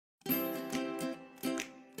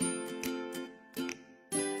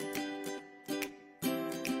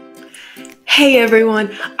Hey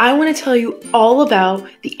everyone, I want to tell you all about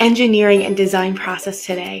the engineering and design process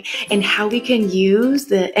today and how we can use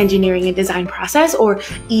the engineering and design process, or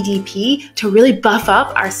EDP, to really buff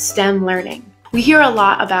up our STEM learning. We hear a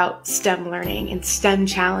lot about STEM learning and STEM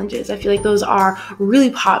challenges. I feel like those are really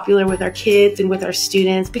popular with our kids and with our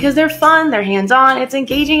students because they're fun, they're hands-on, it's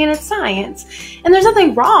engaging, and it's science. And there's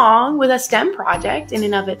nothing wrong with a STEM project in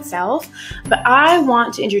and of itself, but I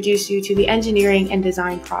want to introduce you to the engineering and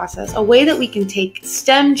design process, a way that we can take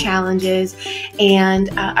STEM challenges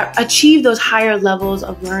and achieve those higher levels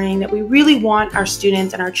of learning that we really want our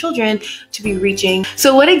students and our children to be reaching.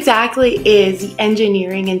 So what exactly is the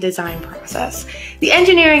engineering and design process? The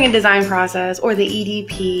engineering and design process, or the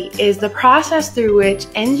EDP, is the process through which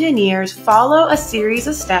engineers follow a series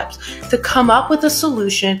of steps to come up with a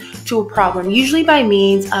solution to a problem, usually by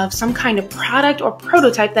means of some kind of product or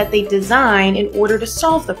prototype that they design in order to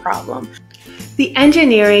solve the problem. The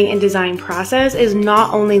engineering and design process is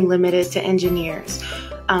not only limited to engineers,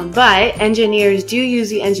 but engineers do use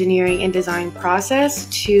the engineering and design process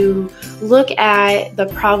to look at the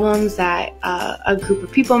problems that a group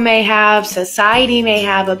of people may have, society may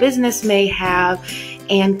have, a business may have,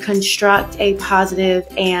 and construct a positive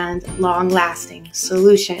and long-lasting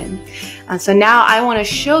solution. So now I want to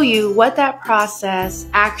show you what that process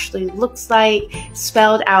actually looks like,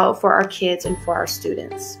 spelled out for our kids and for our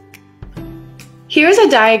students. Here's a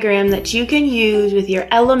diagram that you can use with your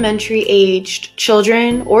elementary aged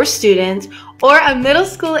children or students, or a middle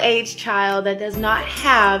school age child that does not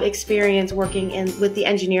have experience working with the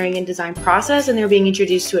engineering and design process and they're being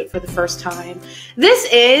introduced to it for the first time. This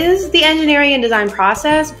is the engineering and design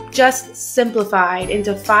process, just simplified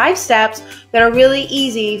into 5 steps that are really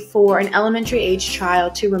easy for an elementary age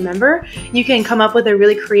child to remember. You can come up with a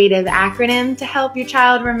really creative acronym to help your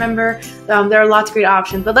child remember. There are lots of great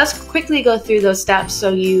options, but let's quickly go through those steps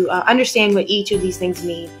so you understand what each of these things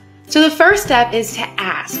mean. So the first step is to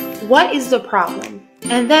ask, what is the problem?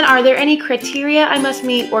 And then, are there any criteria I must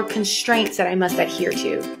meet or constraints that I must adhere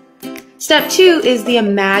to? Step 2 is the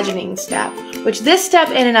imagining step, which this step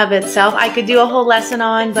in and of itself I could do a whole lesson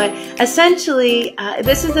on, but essentially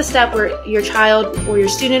this is the step where your child or your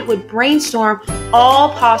student would brainstorm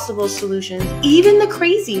all possible solutions, even the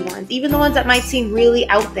crazy ones, even the ones that might seem really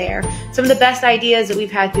out there. Some of the best ideas that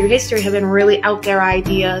we've had through history have been really out there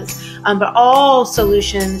ideas, but all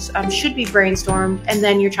solutions should be brainstormed, and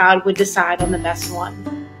then your child would decide on the best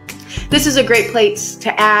one. This is a great place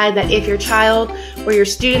to add that if your child or your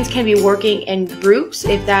students can be working in groups,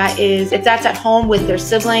 if that's at home with their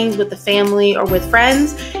siblings, with the family, or with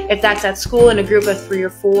friends, if that's at school in a group of 3 or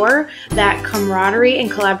 4, that camaraderie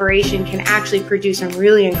and collaboration can actually produce some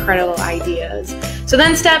really incredible ideas. So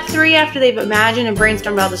then step 3, after they've imagined and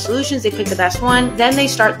brainstormed all the solutions, they pick the best one, then they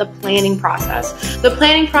start the planning process. The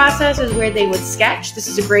planning process is where they would sketch. This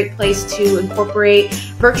is a great place to incorporate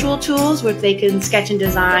virtual tools where they can sketch and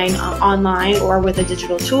design online or with a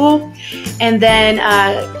digital tool, and then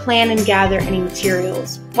plan and gather any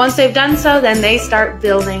materials. Once they've done so, then they start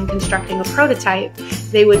constructing a prototype.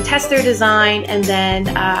 They would test their design and then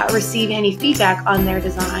receive any feedback on their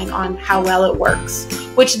design on how well it works,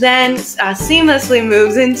 which then seamlessly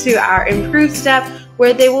moves into our improved step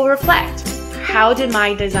where they will reflect. How did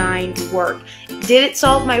my design work? Did it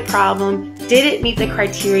solve my problem? Did it meet the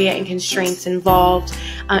criteria and constraints involved?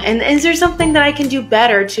 And is there something that I can do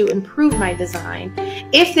better to improve my design?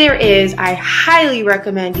 If there is, I highly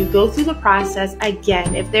recommend you go through the process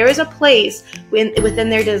again. If there is a place within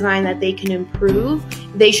their design that they can improve,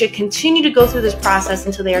 they should continue to go through this process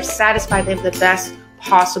until they are satisfied they have the best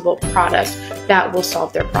possible product that will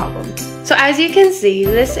solve their problem. So as you can see,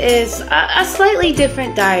 this is a slightly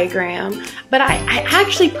different diagram, but I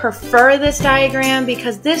actually prefer this diagram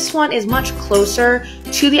because this one is much closer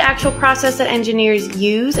to the actual process that engineers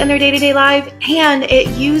use in their day-to-day life, and it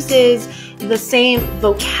uses the same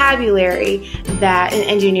vocabulary that an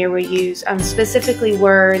engineer would use, specifically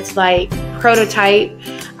words like prototype,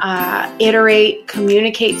 iterate,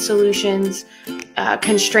 communicate solutions,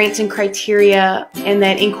 constraints and criteria, and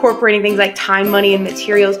then incorporating things like time, money, and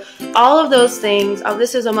materials. All of those things,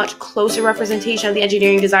 this is a much closer representation of the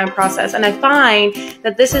engineering design process, and I find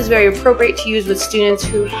that this is very appropriate to use with students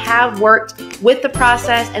who have worked with the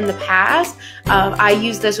process in the past. I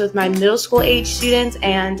use this with my middle school age students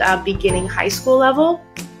and beginning high school level.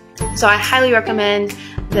 So I highly recommend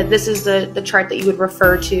that this is the chart that you would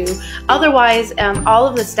refer to. Otherwise, all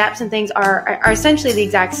of the steps and things are essentially the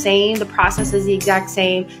exact same. The process is the exact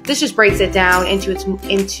same. This just breaks it down into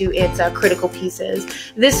its critical pieces.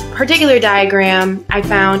 This particular diagram I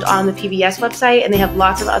found on the PBS website, and they have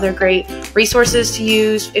lots of other great resources to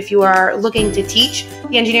use if you are looking to teach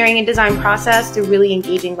the engineering and design process through really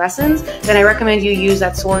engaging lessons. Then I recommend you use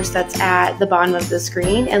that source that's at the bottom of the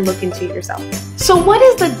screen and look into it yourself. So what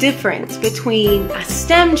is the difference between a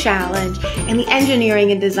STEM challenge and the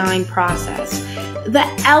engineering and design process? The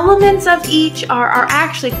elements of each are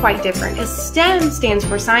actually quite different, as STEM stands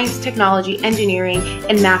for science, technology, engineering,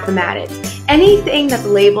 and mathematics. Anything that's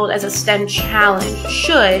labeled as a STEM challenge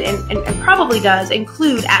should, and probably does,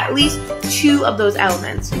 include at least two of those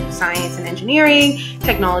elements: science and engineering,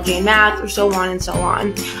 technology and math, or so on and so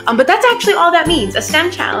on. But that's actually all that means. A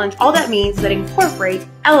STEM challenge, all that means is that it incorporates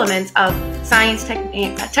elements of science,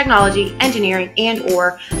 technology, engineering, and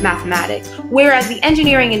or mathematics. Whereas the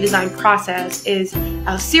engineering and design process is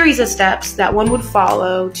a series of steps that one would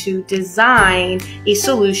follow to design a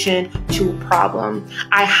solution to a problem.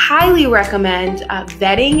 I highly recommend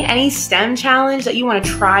vetting any STEM challenge that you want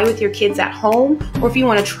to try with your kids at home, or if you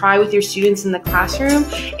want to try with your students in the classroom,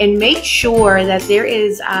 and make sure that there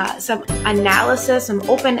is some analysis, some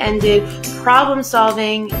open-ended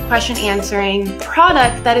problem-solving, question-answering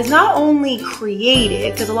product that is not only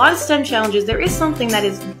created, because a lot of STEM challenges, there is something that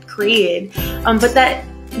is created, but that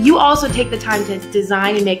you also take the time to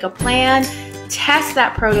design and make a plan, test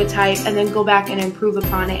that prototype, and then go back and improve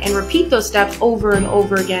upon it and repeat those steps over and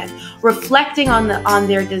over again, reflecting on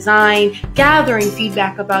their design, gathering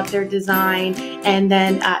feedback about their design, and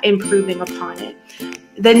then improving upon it.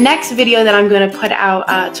 The next video that I'm going to put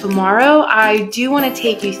out tomorrow, I do want to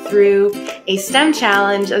take you through a STEM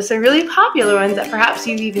challenge of some really popular ones that perhaps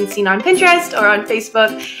you've even seen on Pinterest or on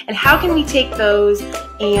Facebook, and how can we take those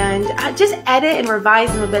and just edit and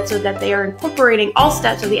revise them a bit so that they are incorporating all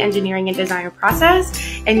steps of the engineering and design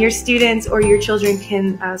process, and your students or your children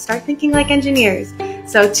can start thinking like engineers.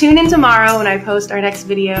 So tune in tomorrow when I post our next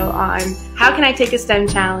video on how can I take a STEM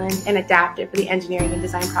challenge and adapt it for the engineering and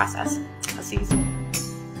design process. I'll see you soon.